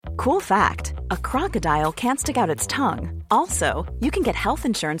Cool fact, a crocodile can't stick out its tongue. Also, you can get health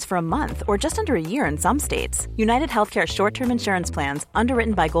insurance for a month or just under a year in some states. United Healthcare short-term insurance plans,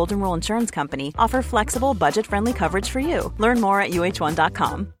 underwritten by Golden Rule Insurance Company, offer flexible, budget-friendly coverage for you. Learn more at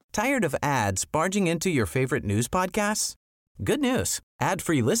uh1.com. Tired of ads barging into your favorite news podcasts? Good news.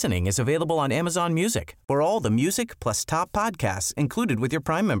 Ad-free listening is available on Amazon Music for all the music plus top podcasts included with your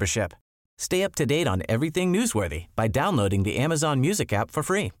Prime membership. Stay up to date on everything newsworthy by downloading the Amazon Music app for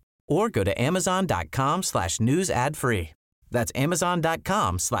free or go to amazon.com/news ad free. That's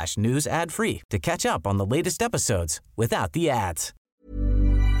amazon.com/news ad free to catch up on the latest episodes without the ads.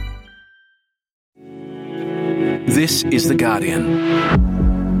 This is The Guardian.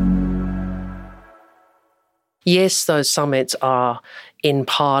 Yes, those summits are in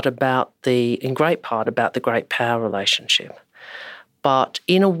great part about the great power relationship. But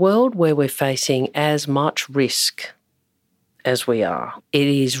in a world where we're facing as much risk as we are, it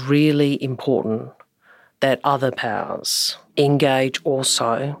is really important that other powers engage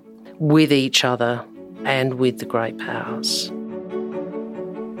also with each other and with the great powers.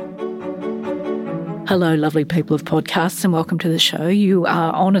 Hello, lovely people of podcasts, and welcome to the show. You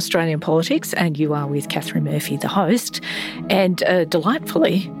are on Australian Politics, and you are with Catherine Murphy, the host. And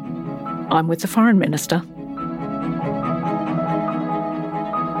delightfully, I'm with the Foreign Minister.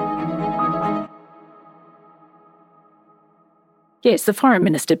 Yes, the Foreign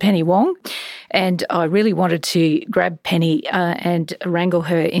Minister, Penny Wong. And I really wanted to grab Penny and wrangle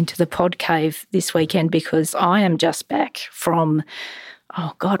her into the pod cave this weekend because I am just back from,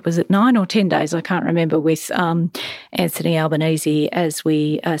 was it 9 or 10 days? I can't remember, with Anthony Albanese as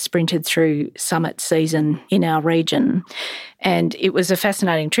we sprinted through summit season in our region. And it was a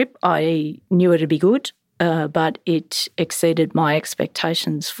fascinating trip. I knew it'd be good. But it exceeded my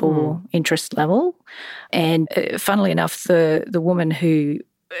expectations for interest level. And funnily enough, the woman who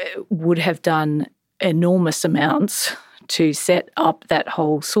would have done enormous amounts to set up that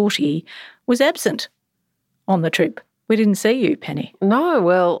whole sortie was absent on the trip. We didn't see you, Penny. No,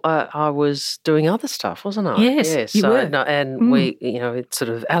 well, I was doing other stuff, wasn't I? Yes, you were. No, and we, it's sort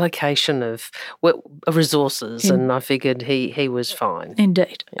of allocation of resources, and I figured he was fine.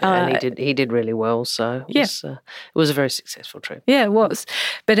 Indeed, and he did really well. So it was a very successful trip. Yeah, it was.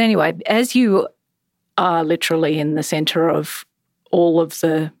 But anyway, as you are literally in the centre of all of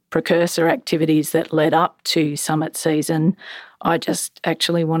the precursor activities that led up to summit season, I just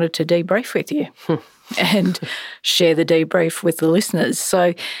actually wanted to debrief with you. And share the debrief with the listeners.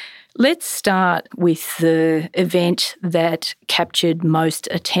 So let's start with the event that captured most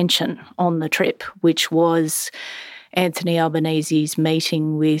attention on the trip, which was Anthony Albanese's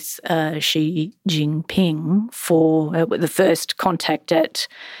meeting with Xi Jinping for the first contact at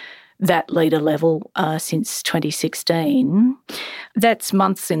that leader level since 2016. That's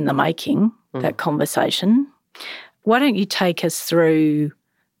months in the making, that conversation. Why don't you take us through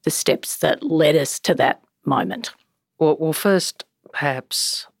the steps that led us to that moment? Well, first,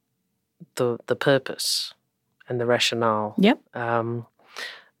 perhaps the purpose and the rationale. Yep.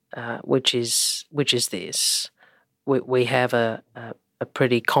 Which is this: we have a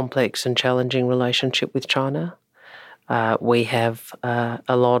pretty complex and challenging relationship with China. We have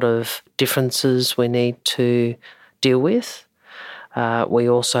a lot of differences we need to deal with. We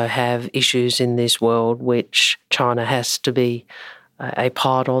also have issues in this world which China has to be a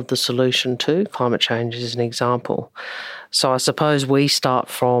part of the solution to. Climate change is an example. So I suppose we start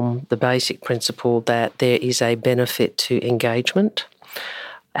from the basic principle that there is a benefit to engagement.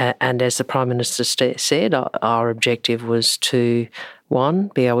 And as the Prime Minister said, our objective was to,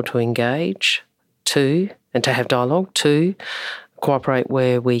 1, be able to engage, 2, and to have dialogue, 2, cooperate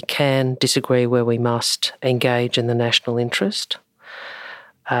where we can, disagree where we must, engage in the national interest,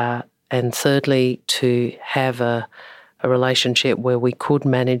 and thirdly, to have a relationship where we could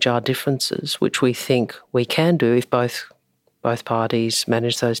manage our differences, which we think we can do if both parties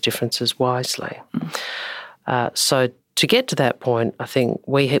manage those differences wisely. So to get to that point, I think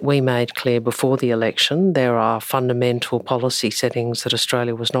we made clear before the election there are fundamental policy settings that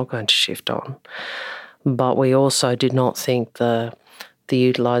Australia was not going to shift on. But we also did not think the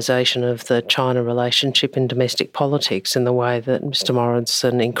utilisation of the China relationship in domestic politics in the way that Mr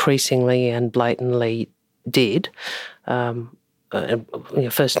Morrison increasingly and blatantly did.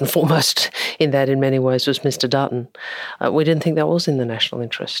 First and foremost in many ways was Mr Dutton. We didn't think that was in the national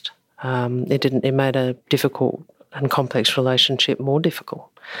interest. It made a difficult and complex relationship more difficult.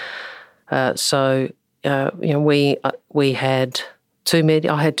 We had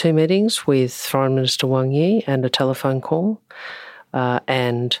I had 2 meetings with Foreign Minister Wang Yi and a telephone call,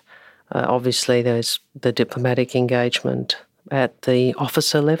 and obviously there's the diplomatic engagement at the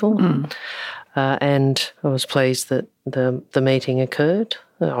officer level. And I was pleased that the meeting occurred.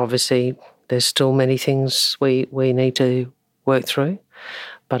 Obviously, there's still many things we need to work through,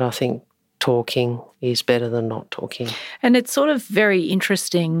 but I think talking is better than not talking. And it's sort of very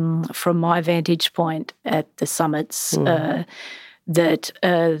interesting from my vantage point at the summits that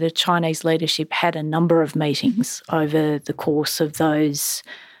the Chinese leadership had a number of meetings over the course of those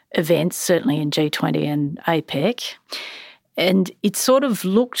events, certainly in G20 and APEC. And it sort of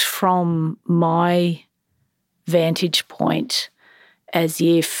looked from my vantage point as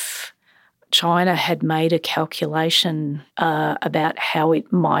if China had made a calculation about how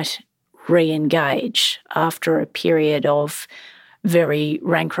it might re-engage after a period of very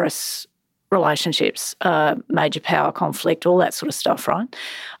rancorous relationships, major power conflict, all that sort of stuff, right?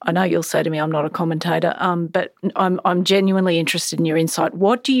 I know you'll say to me I'm not a commentator, but I'm genuinely interested in your insight.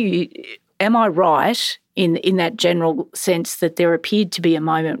 Am I right in that general sense that there appeared to be a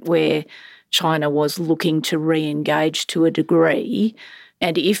moment where China was looking to re-engage to a degree?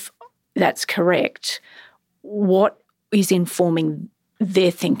 And if that's correct, what is informing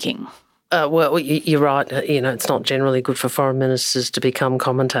their thinking? Well, you're right. It's not generally good for foreign ministers to become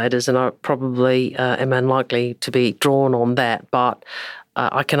commentators, and I probably am unlikely to be drawn on that. But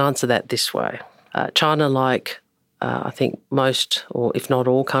I can answer that this way. China, like I think most, or if not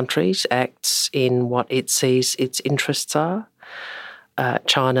all countries, acts in what it sees its interests are.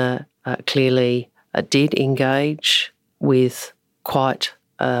 China clearly did engage with quite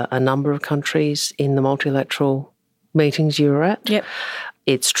a number of countries in the multilateral meetings you were at. Yep.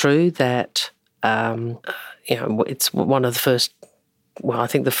 It's true that, it's one of the first, I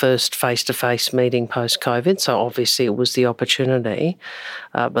think the first face-to-face meeting post-COVID, so obviously it was the opportunity,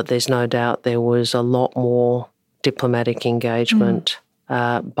 but there's no doubt there was a lot more diplomatic engagement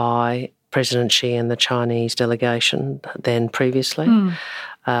by President Xi and the Chinese delegation than previously.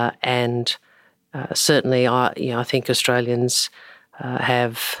 And certainly I think Australians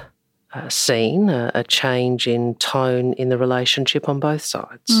have seen a change in tone in the relationship on both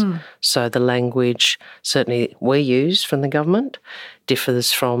sides. So the language certainly we use from the government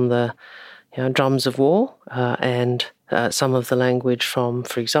differs from the drums of war and some of the language from,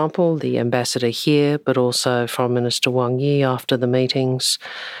 for example, the ambassador here, but also from Minister Wang Yi after the meetings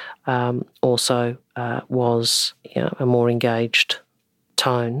also was a more engaged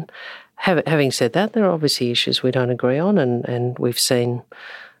tone. Having said that, there are obviously issues we don't agree on, and we've seen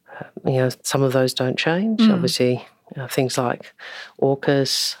some of those don't change. Obviously, things like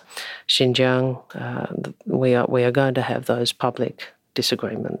AUKUS, Xinjiang, we are going to have those public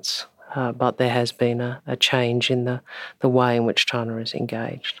disagreements. But there has been a change in the way in which China is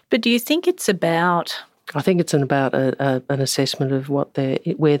engaged. But do you think it's about... I think it's about an assessment of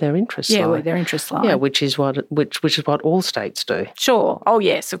where their interests lie. Yeah, where their interests lie. Yeah, which is what all states do. Sure. Oh,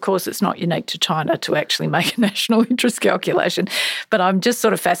 yes, of course it's not unique to China to actually make a national interest calculation. But I'm just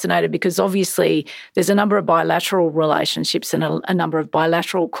sort of fascinated because obviously there's a number of bilateral relationships and a number of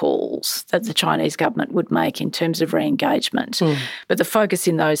bilateral calls that the Chinese government would make in terms of re-engagement. But the focus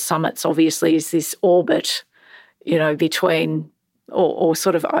in those summits obviously is this orbit, between... Or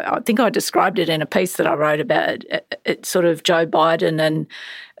sort of, I think I described it in a piece that I wrote about it sort of Joe Biden and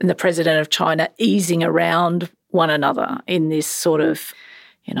the president of China easing around one another in this sort of,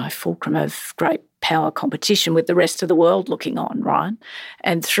 fulcrum of great power competition with the rest of the world looking on, right?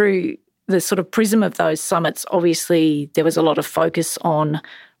 And through the sort of prism of those summits, obviously there was a lot of focus on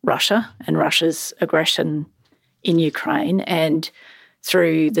Russia and Russia's aggression in Ukraine, and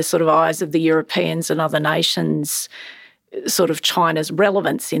through the sort of eyes of the Europeans and other nations, sort of China's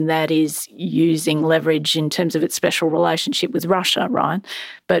relevance in that is using leverage in terms of its special relationship with Russia, right?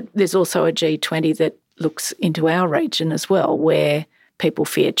 But there's also a G20 that looks into our region as well, where people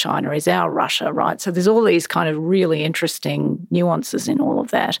fear China is our Russia, right? So there's all these kind of really interesting nuances in all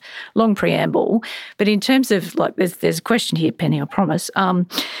of that. Long preamble. But in terms of, there's a question here, Penny, I promise.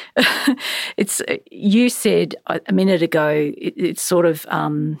 You said a minute ago, it's sort of,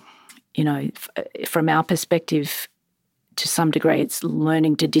 from our perspective, to some degree, it's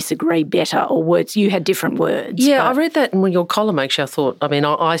learning to disagree better, or words. You had different words. Yeah, I read that in your column. Actually, I thought.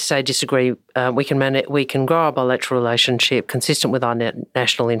 I say disagree. We can grow our bilateral relationship consistent with our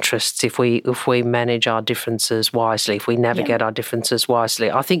national interests if we manage our differences wisely, if we navigate our differences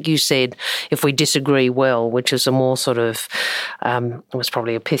wisely. I think you said if we disagree well, which is a more sort of it was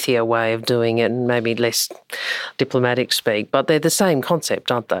probably a pithier way of doing it, and maybe less diplomatic speak. But they're the same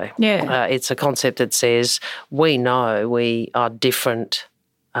concept, aren't they? Yeah. It's a concept that says we know we are different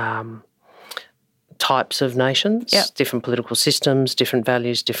types of nations, different political systems, different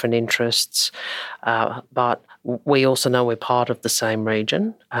values, different interests, but we also know we're part of the same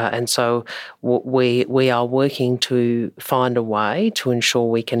region, and so we are working to find a way to ensure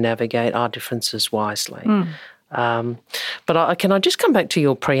we can navigate our differences wisely. But can I just come back to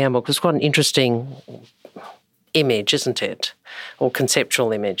your preamble, because it's quite an interesting image, isn't it, or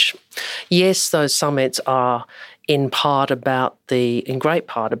conceptual image. Yes, those summits are in great part about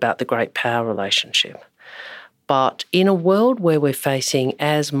the great power relationship. But in a world where we're facing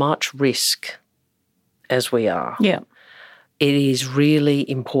as much risk as we are, it is really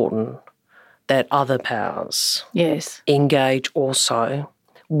important that other powers engage also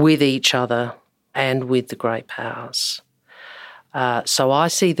with each other and with the great powers. So I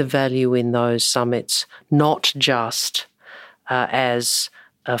see the value in those summits not just as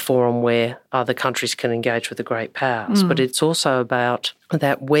a forum where other countries can engage with the great powers, but it's also about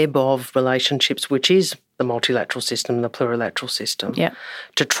that web of relationships, which is the multilateral system, the plurilateral system,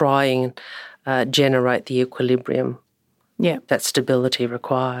 to try and generate the equilibrium that stability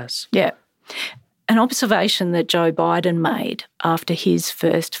requires. Yeah. An observation that Joe Biden made after his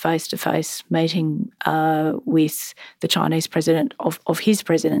first face-to-face meeting with the Chinese president of his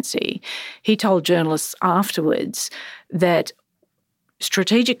presidency, he told journalists afterwards that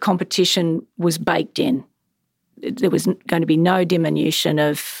strategic competition was baked in. There was going to be no diminution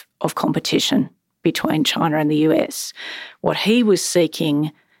of competition between China and the US. What he was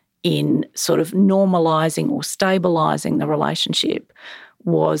seeking in sort of normalising or stabilising the relationship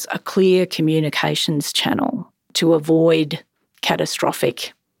was a clear communications channel to avoid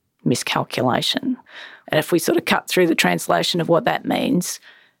catastrophic miscalculation. And if we sort of cut through the translation of what that means,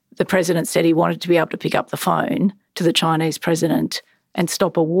 the president said he wanted to be able to pick up the phone to the Chinese president and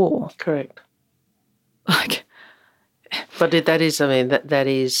stop a war. Correct. But that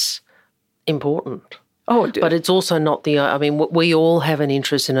is important. But it's also not we all have an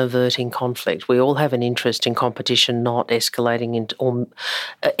interest in averting conflict. We all have an interest in competition not escalating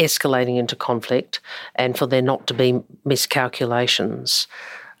into conflict, and for there not to be miscalculations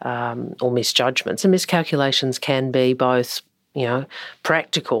or misjudgments. And miscalculations can be both,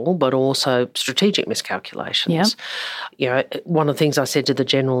 practical but also strategic miscalculations. One of the things I said to the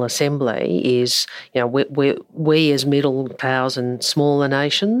General Assembly is, we as middle powers and smaller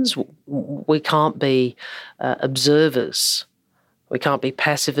nations, we can't be observers. We can't be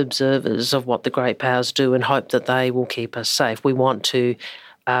passive observers of what the great powers do and hope that they will keep us safe. We want to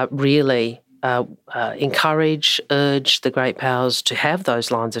really encourage, urge the great powers to have those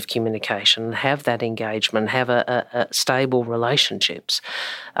lines of communication, have that engagement, have a stable relationships.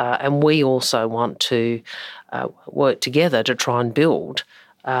 And we also want to work together to try and build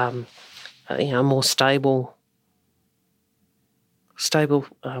a more stable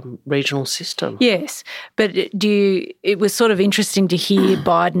regional system. Yes, but it was sort of interesting to hear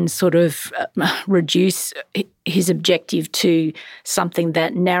Biden sort of reduce his objective to something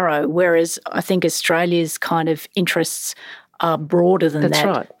that narrow, whereas I think Australia's kind of interests are broader than That's that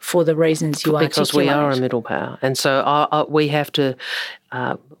right. for the reasons you articulate. Because we are a middle power. And so we have to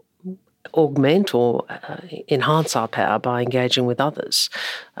augment or enhance our power by engaging with others.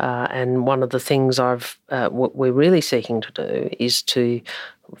 And one of the things what we're really seeking to do is to,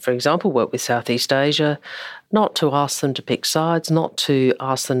 for example, work with Southeast Asia, not to ask them to pick sides, not to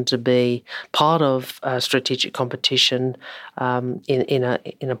ask them to be part of strategic competition in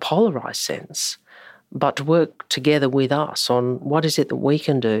a polarised sense, but to work together with us on what is it that we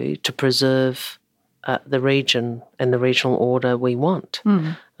can do to preserve the region and the regional order we want.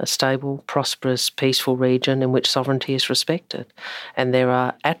 A stable, prosperous, peaceful region in which sovereignty is respected. And there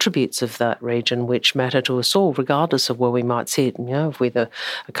are attributes of that region which matter to us all, regardless of where we might sit. If we're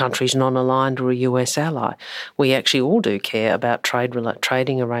a country's non-aligned or a US ally, we actually all do care about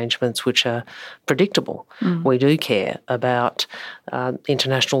trading arrangements which are predictable. We do care about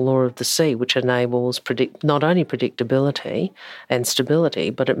international law of the sea, which enables not only predictability and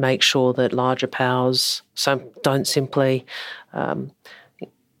stability, but it makes sure that larger powers don't simply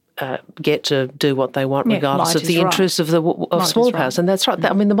get to do what they want regardless of the interests of small powers. And that's right.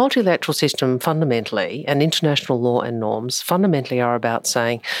 I mean, the multilateral system fundamentally, and international law and norms fundamentally are about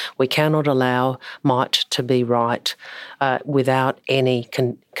saying we cannot allow might to be right without any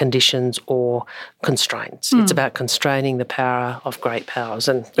conditions or constraints. It's about constraining the power of great powers.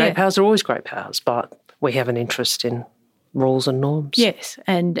 And great powers are always great powers, but we have an interest in rules and norms. Yes,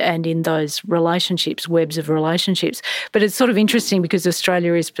 and in those relationships, webs of relationships. But it's sort of interesting because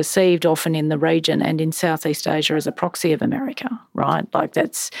Australia is perceived often in the region and in Southeast Asia as a proxy of America, right? Like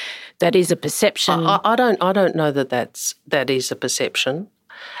that is a perception. I don't know that is a perception,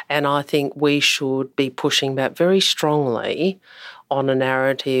 and I think we should be pushing back very strongly on a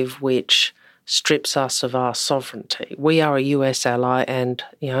narrative which strips us of our sovereignty. We are a US ally, and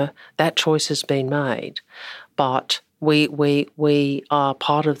that choice has been made. But we are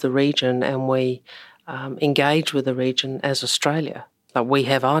part of the region, and we engage with the region as Australia. Like, we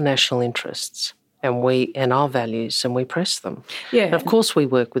have our national interests and our values, and we press them. Yeah. And of course, we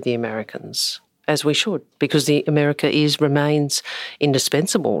work with the Americans, as we should, because America remains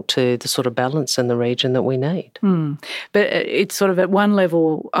indispensable to the sort of balance in the region that we need. But it's sort of at one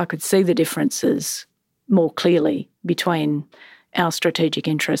level, I could see the differences more clearly between our strategic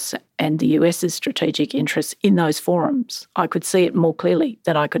interests and the US's strategic interests in those forums. I could see it more clearly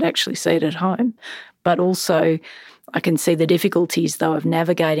than I could actually see it at home. But also I can see the difficulties, though, of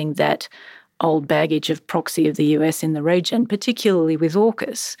navigating that old baggage of proxy of the US in the region, particularly with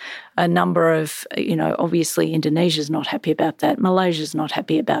AUKUS. A number of, obviously Indonesia's not happy about that, Malaysia's not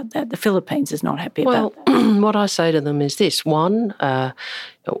happy about that, the Philippines is not happy about that. Well, what I say to them is this. One,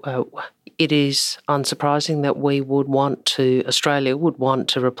 it is unsurprising that Australia would want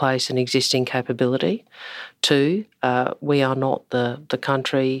to replace an existing capability. Two, we are not the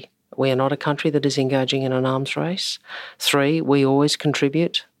country, we are not a country that is engaging in an arms race. Three, we always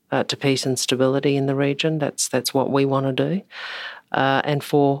contribute to peace and stability in the region. That's what we want to do. And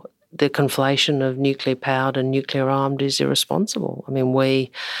four, the conflation of nuclear-powered and nuclear-armed is irresponsible. I mean,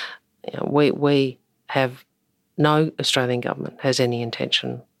 we have no Australian government has any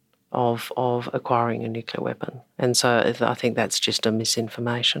intention of acquiring a nuclear weapon. And so I think that's just a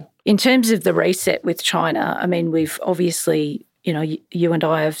misinformation. In terms of the reset with China, I mean, we've obviously, you and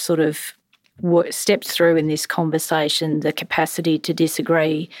I have sort of stepped through in this conversation the capacity to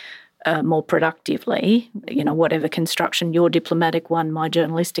disagree more productively, whatever construction, your diplomatic one, my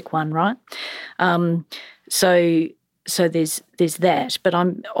journalistic one, right? So there's that. But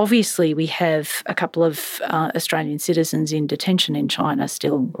obviously we have a couple of Australian citizens in detention in China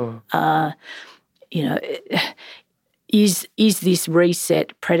still. Is this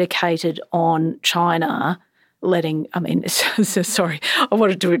reset predicated on China sorry, I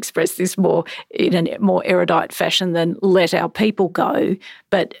wanted to express this more in a more erudite fashion than let our people go,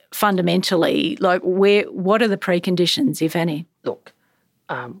 but fundamentally, what are the preconditions, if any? Look,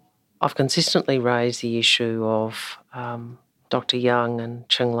 I've consistently raised the issue of Dr. Young and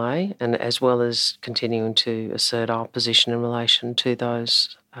Cheng Lei, and as well as continuing to assert our position in relation to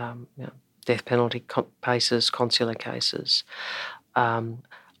those death penalty cases, consular cases.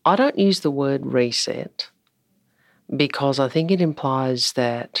 I don't use the word reset because I think it implies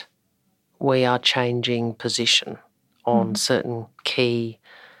that we are changing position on certain key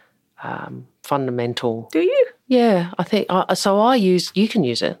fundamental... Do you? Yeah, I think... you can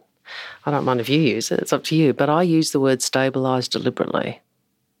use it. I don't mind if you use it, it's up to you, but I use the word stabilise deliberately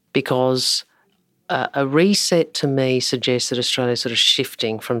because a reset to me suggests that Australia is sort of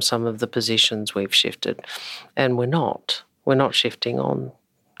shifting from some of the positions we've shifted, and we're not. We're not shifting on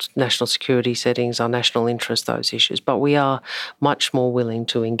national security settings, our national interest, those issues, but we are much more willing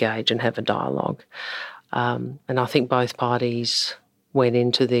to engage and have a dialogue. And I think both parties went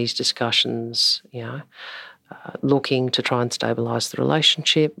into these discussions, looking to try and stabilise the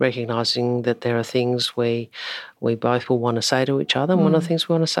relationship, recognising that there are things we both will want to say to each other. And one of the things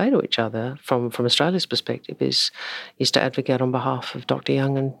we want to say to each other from Australia's perspective is to advocate on behalf of Dr.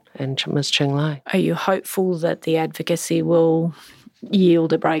 Young and Ms. Cheng Lei. Are you hopeful that the advocacy will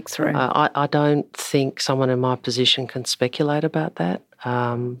yield a breakthrough? I don't think someone in my position can speculate about that.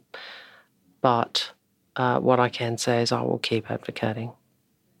 But what I can say is I will keep advocating.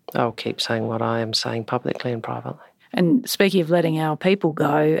 I'll keep saying what I am saying publicly and privately. And speaking of letting our people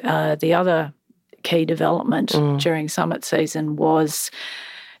go, the other key development during summit season was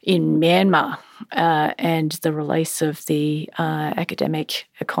in Myanmar and the release of the academic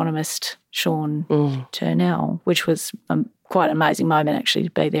economist Sean Turnell, which was quite an amazing moment actually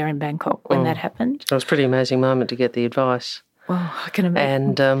to be there in Bangkok when that happened. It was a pretty amazing moment to get the advice. Well, I can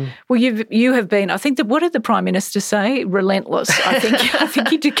imagine. And well, you have been. I think that what did the Prime Minister say? Relentless. I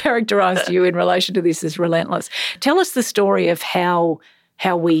think he characterised you in relation to this as relentless. Tell us the story of how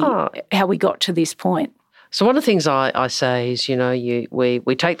we got to this point. So one of the things I say is,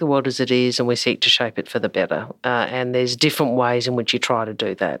 we take the world as it is and we seek to shape it for the better. And there's different ways in which you try to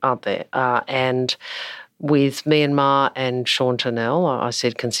do that, aren't there? And with Myanmar and Sean Turnell, I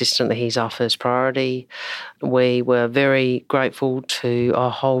said consistently he's our first priority. We were very grateful to a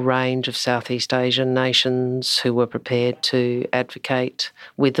whole range of Southeast Asian nations who were prepared to advocate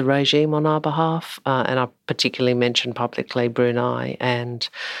with the regime on our behalf. And I particularly mentioned publicly Brunei and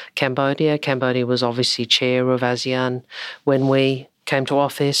Cambodia. Cambodia was obviously chair of ASEAN when we came to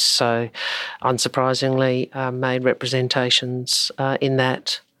office, so unsurprisingly made representations in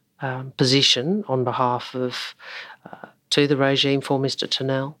that position on behalf of to the regime for Mr.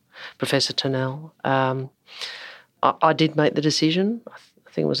 Turnell, Professor Turnell. I did make the decision,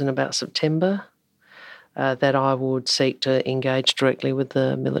 I think it was in about September, that I would seek to engage directly with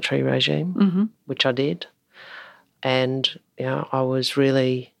the military regime, which I did. And, I was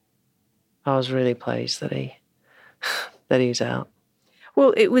really pleased that he's out.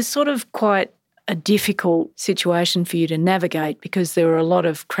 Well, it was sort of quite a difficult situation for you to navigate because there were a lot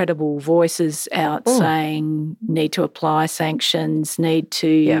of credible voices out saying need to apply sanctions, need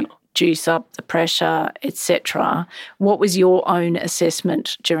to juice up the pressure, etc. What was your own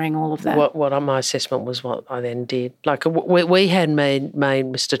assessment during all of that? What my assessment was what I then did. Like we had made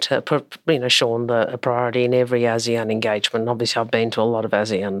Mr. Sean a priority in every ASEAN engagement. Obviously, I've been to a lot of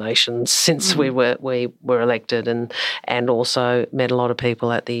ASEAN nations since we were elected, and also met a lot of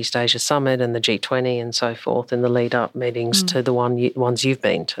people at the East Asia Summit and the G20 and so forth in the lead up meetings to the ones you've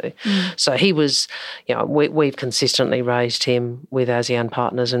been to. So he was, we've consistently raised him with ASEAN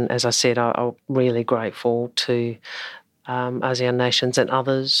partners, and as I said, I'm really grateful to ASEAN nations and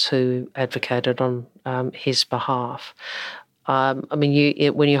others who advocated on his behalf. When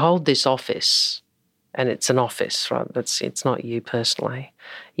you hold this office, and it's an office, right? It's not you personally.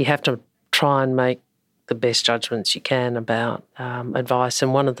 You have to try and make the best judgments you can about advice.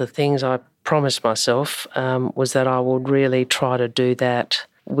 And one of the things I promised myself was that I would really try to do that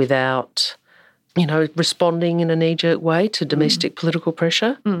without responding in a knee-jerk way to domestic political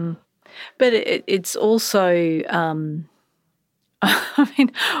pressure. But it's also,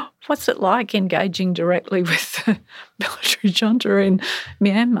 what's it like engaging directly with the military junta in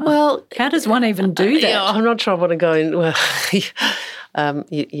Myanmar? Well, how does one even do that? I'm not sure I want to go in. Well,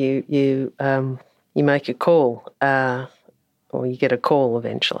 you make a call, or you get a call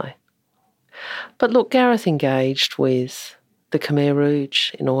eventually. But look, Gareth engaged with the Khmer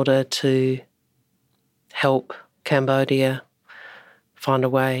Rouge in order to help Cambodia find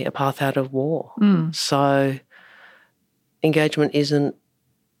a path out of war. So engagement isn't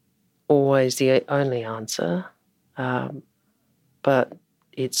always the only answer, but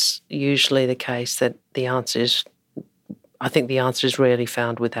it's usually the case that I think the answer is rarely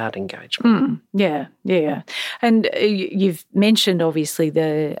found without engagement. Yeah. And you've mentioned, obviously,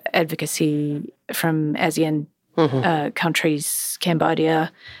 the advocacy from ASEAN countries,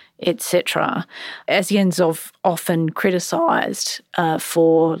 Cambodia, etc. ASEAN's often criticised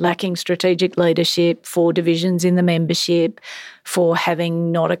for lacking strategic leadership, for divisions in the membership, for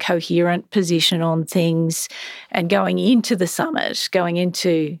having not a coherent position on things. And going into the summit,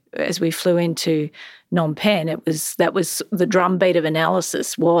 as we flew into Phnom Penh, that was the drumbeat of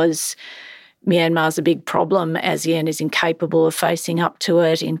analysis was Myanmar's a big problem. ASEAN is incapable of facing up to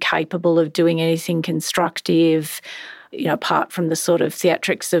it, incapable of doing anything constructive, apart from the sort of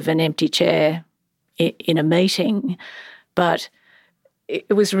theatrics of an empty chair in a meeting. But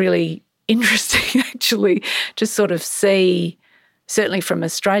it was really interesting, actually, to sort of see, certainly from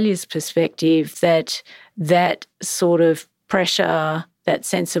Australia's perspective, that sort of pressure, that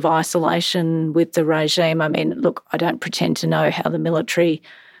sense of isolation with the regime. I mean, look, I don't pretend to know how the military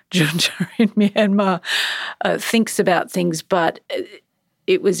junta in Myanmar thinks about things, but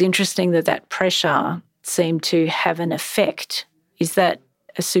it was interesting that pressure seemed to have an effect. Is that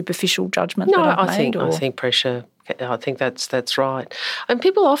a superficial judgment that I've made? I think pressure. I think that's right. And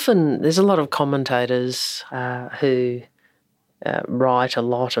people often, there's a lot of commentators who write a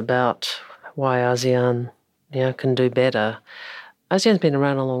lot about why ASEAN, can do better. ASEAN's been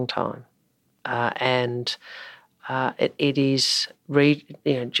around a long time, and it is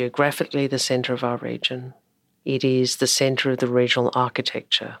geographically the centre of our region. It is the centre of the regional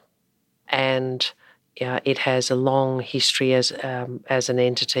architecture, and it has a long history as an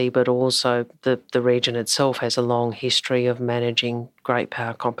entity, but also the region itself has a long history of managing great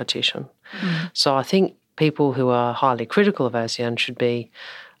power competition. So I think people who are highly critical of ASEAN should be,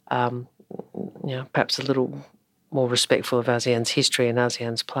 perhaps a little more respectful of ASEAN's history and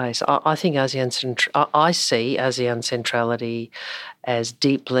ASEAN's place. I think I see ASEAN centrality as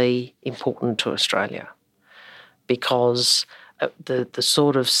deeply important to Australia because the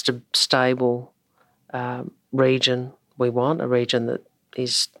sort of stable region we want, a region that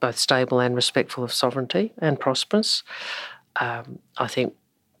is both stable and respectful of sovereignty and prosperous, I think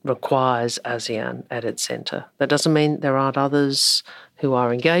requires ASEAN at its centre. That doesn't mean there aren't others who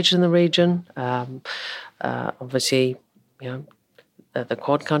are engaged in the region. Obviously, the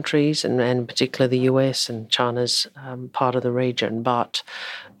Quad countries and particularly the US and China's part of the region, but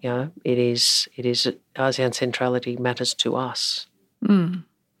it is ASEAN centrality matters to us.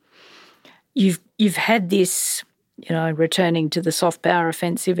 You've had this returning to the soft power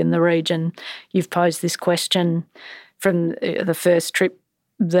offensive in the region, you've posed this question from the first trip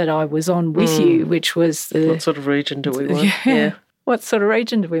that I was on with you, which was what sort of region do we want? Yeah. What sort of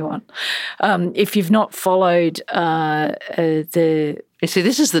region do we want? If you've not followed You see,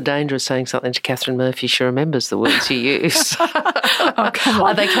 this is the danger of saying something to Catherine Murphy. She remembers the words you use. Oh, come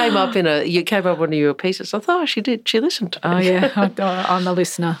on. They came up you came up one of your pieces. I thought, she did. She listened to me. Oh, yeah. I'm a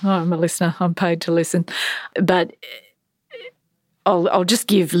listener. I'm paid to listen. But I'll just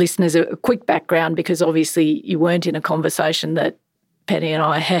give listeners a quick background, because obviously you weren't in a conversation that Penny and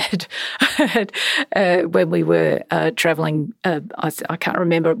I had when we were travelling, I can't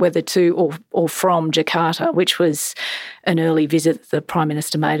remember whether to or from Jakarta, which was an early visit. The Prime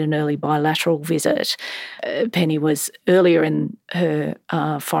Minister made an early bilateral visit. Penny was earlier in her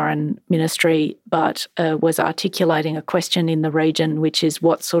foreign ministry, but was articulating a question in the region, which is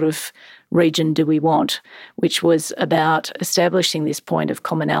what sort of region do we want, which was about establishing this point of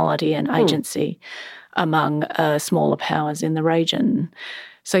commonality and agency among smaller powers in the region.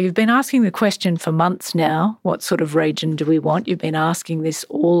 So you've been asking the question for months now, what sort of region do we want? You've been asking this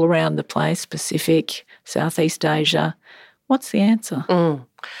all around the place, Pacific, Southeast Asia. What's the answer?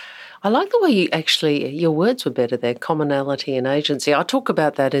 I like the way your words were better there, commonality and agency. I talk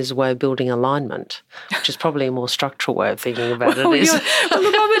about that as a way of building alignment, which is probably a more structural way of thinking about it. Look,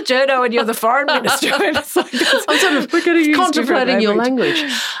 I'm a journo and you're the foreign minister. It's like, I'm sort of contemplating your language.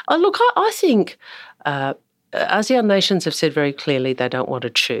 Look, I think ASEAN nations have said very clearly they don't want to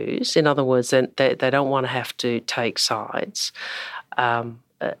choose. In other words, they don't want to have to take sides. And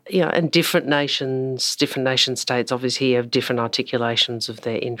different nation states obviously have different articulations of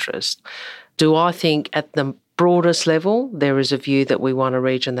their interest. Do I think at the broadest level there is a view that we want a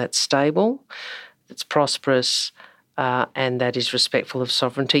region that's stable, that's prosperous, and that is respectful of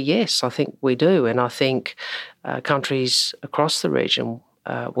sovereignty? Yes, I think we do. And I think countries across the region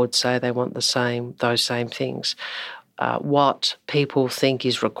would say they want those same things. What people think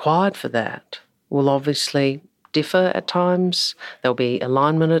is required for that will obviously differ at times. There'll be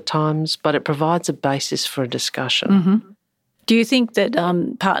alignment at times, but it provides a basis for a discussion. Mm-hmm. Do you think that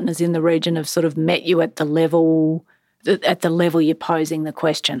partners in the region have sort of met you at the level you're posing the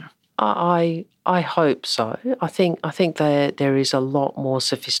question? I hope so. I think there is a lot more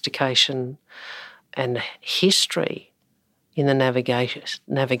sophistication and history in the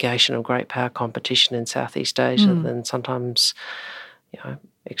navigation of great power competition in Southeast Asia than sometimes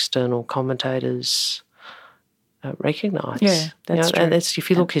external commentators recognise. Yeah, that's true. And if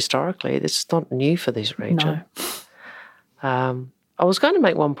you look historically, it's not new for this region. No. I was going to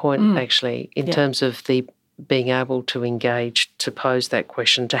make one point actually in terms of the being able to engage, to pose that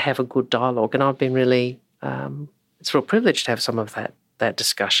question, to have a good dialogue. And I've been really, it's a real privilege to have some of that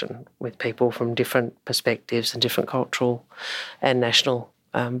discussion with people from different perspectives and different cultural and national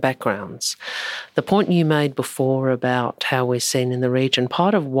backgrounds. The point you made before about how we're seen in the region,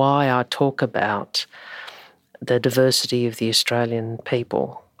 part of why I talk about the diversity of the Australian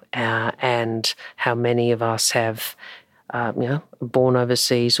people and how many of us have, born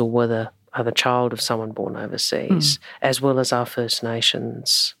overseas or are the child of someone born overseas, as well as our First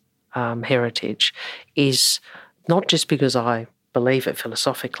Nations heritage, is not just because I believe it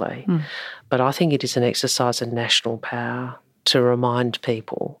philosophically, but I think it is an exercise in national power to remind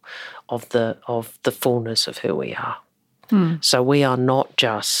people of the fullness of who we are. So we are not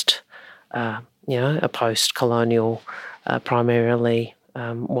just a post-colonial, primarily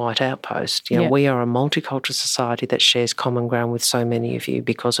white outpost. We are a multicultural society that shares common ground with so many of you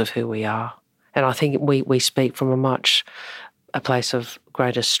because of who we are. And I think we speak from a place of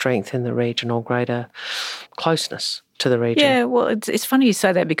greater strength in the region, or greater closeness to the region. Yeah, well, it's funny you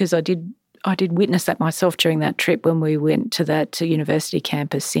say that, because I did witness that myself during that trip when we went to that university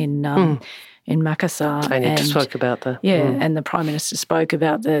campus in Makassar. And you spoke about that. Yeah, and the Prime Minister spoke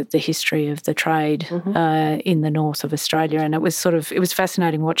about the history of the trade in the north of Australia, and it was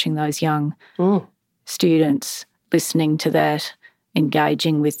fascinating watching those young students listening to that,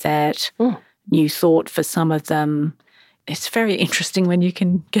 engaging with that, new thought for some of them. It's very interesting when you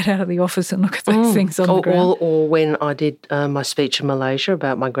can get out of the office and look at those things on the ground. Or when I did my speech in Malaysia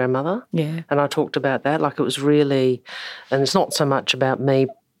about my grandmother, and I talked about that, like it was really, and it's not so much about me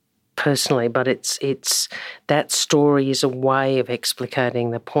personally, but it's that story is a way of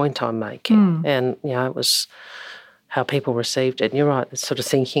explicating the point I'm making, and it was how people received it. And you're right, it's sort of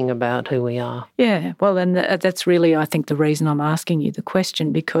thinking about who we are. Yeah, well, and that's really, I think, the reason I'm asking you the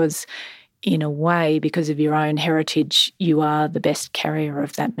question, because in a way, because of your own heritage, you are the best carrier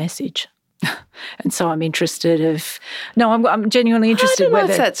of that message. And so I'm interested I'm genuinely interested. I don't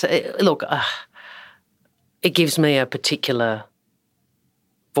know if that's, look, it gives me a particular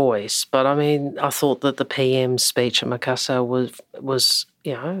voice. But I mean, I thought that the PM's speech at Makassar was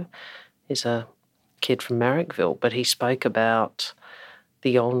he's a kid from Marrickville, but he spoke about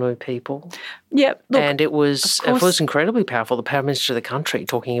the Yolngu people. Yeah, look, and it was incredibly powerful. The Prime Minister of the country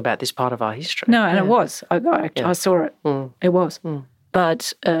talking about this part of our history. No, and it was. I saw it. It was.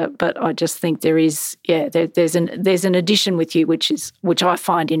 But I just think there's an addition with you which I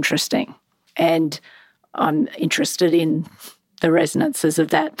find interesting, and I'm interested in the resonances of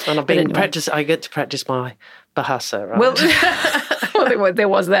that. And I've been in practice. I get to practice my Bahasa, right? Well, there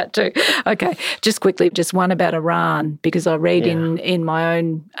was that too. Okay, just quickly, just one about Iran, because I read in my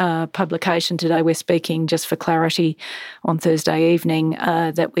own publication today, we're speaking, just for clarity, on Thursday evening,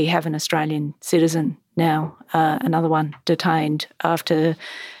 that we have an Australian citizen now, another one detained after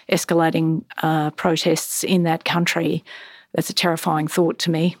escalating protests in that country. That's a terrifying thought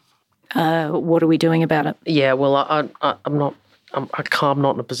to me. What are we doing about it? Yeah, well, I'm not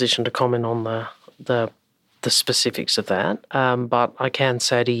in a position to comment on the specifics of that, but I can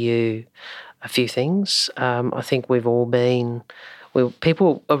say to you a few things. I think people,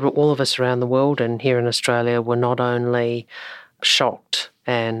 all of us around the world and here in Australia, were not only shocked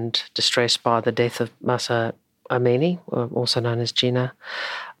and distressed by the death of Mahsa Amini, also known as Jinnah,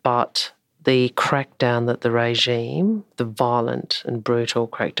 but the crackdown that the regime, the violent and brutal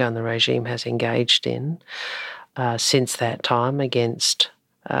crackdown the regime has engaged in since that time against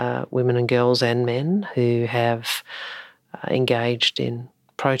women and girls and men who have engaged in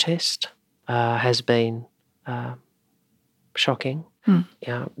protest has been shocking.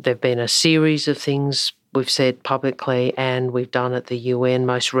 There have been a series of things we've said publicly, and we've done at the UN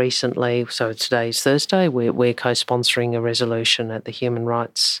most recently. So today's Thursday. We're co-sponsoring a resolution at the Human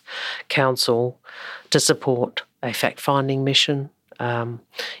Rights Council to support a fact-finding mission in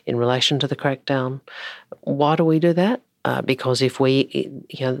relation to the crackdown. Why do we do that? Because if we,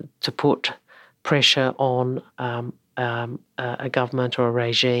 to put pressure on a government or a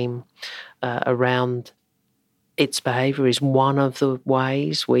regime around its behaviour is one of the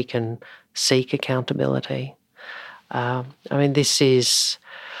ways we can seek accountability. Iran is,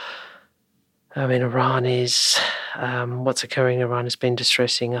 what's occurring in Iran has been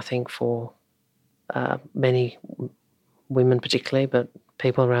distressing, I think, for many women particularly, but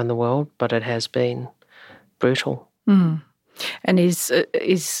people around the world, but it has been brutal. And is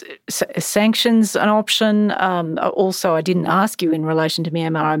sanctions an option? Also, I didn't ask you in relation to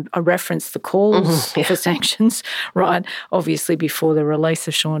Myanmar. I referenced the calls for sanctions, right? Obviously, before the release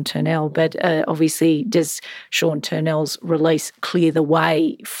of Sean Turnell. But obviously, does Sean Turnell's release clear the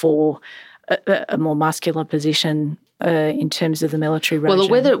way for a more muscular position in terms of the military regime?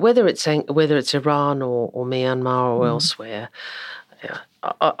 Well, whether it's Iran or Myanmar or elsewhere,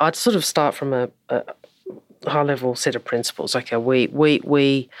 I'd sort of start from a high-level set of principles. Okay,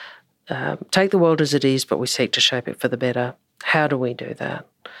 we take the world as it is, but we seek to shape it for the better. How do we do that?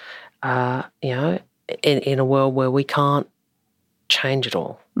 In a world where we can't change it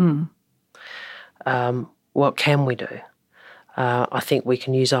all, what can we do? I think we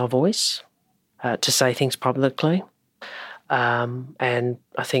can use our voice to say things publicly. And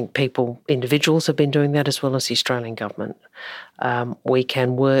I think individuals have been doing that as well as the Australian government. We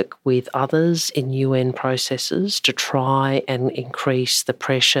can work with others in UN processes to try and increase the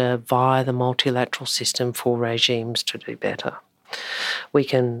pressure via the multilateral system for regimes to do better. We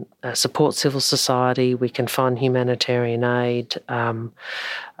can support civil society, we can fund humanitarian aid,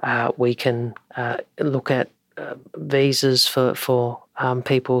 we can look at visas for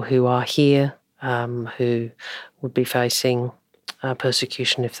people who are here, who would be facing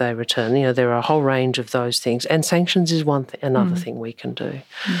persecution if they return. There are a whole range of those things, and sanctions is another thing we can do.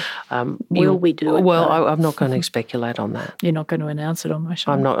 Will we do it? Well, I'm not going to speculate on that. You're not going to announce it on my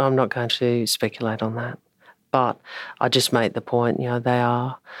show. I'm not going to speculate on that. But I just made the point. They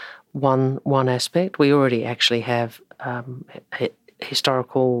are one aspect. We already actually have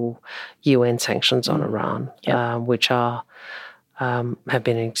historical UN sanctions on Iran, which have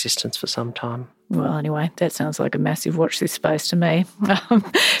been in existence for some time. Well, anyway, that sounds like a massive watch this space to me.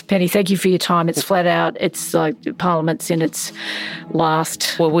 Penny, thank you for your time. It's flat out. It's like Parliament's in its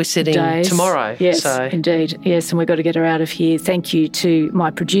last Well, we're sitting days. Tomorrow. Yes, so. Indeed. Yes, and we've got to get her out of here. Thank you to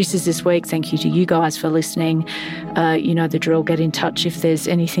my producers this week. Thank you to you guys for listening. You know the drill. Get in touch if there's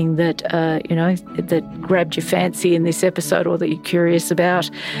anything that, that grabbed your fancy in this episode or that you're curious about.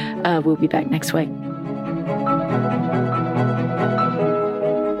 We'll be back next week.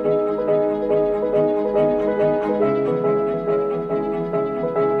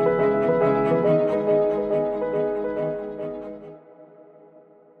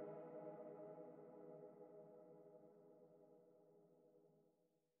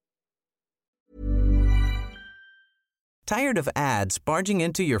 Tired of ads barging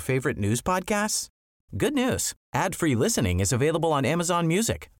into your favorite news podcasts? Good news. Ad-free listening is available on Amazon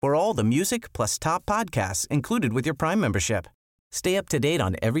Music for all the music plus top podcasts included with your Prime membership. Stay up to date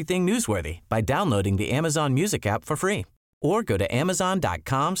on everything newsworthy by downloading the Amazon Music app for free or go to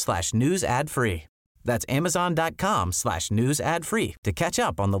amazon.com/news ad free. That's amazon.com/news ad free to catch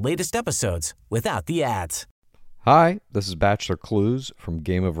up on the latest episodes without the ads. Hi, this is Bachelor Clues from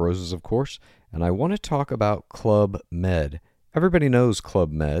Game of Roses, of course, and I want to talk about Club Med. Everybody knows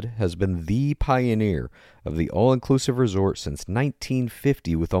Club Med has been the pioneer of the all-inclusive resort since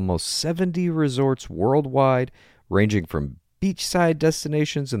 1950, with almost 70 resorts worldwide, ranging from beachside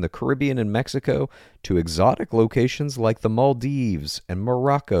destinations in the Caribbean and Mexico to exotic locations like the Maldives and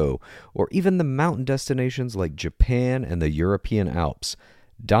Morocco, or even the mountain destinations like Japan and the European Alps.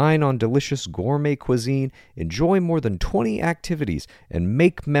 Dine on delicious gourmet cuisine, enjoy more than 20 activities, and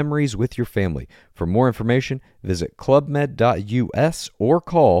make memories with your family. For more information, visit clubmed.us or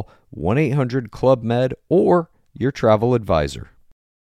call 1-800-CLUB-MED or your travel advisor.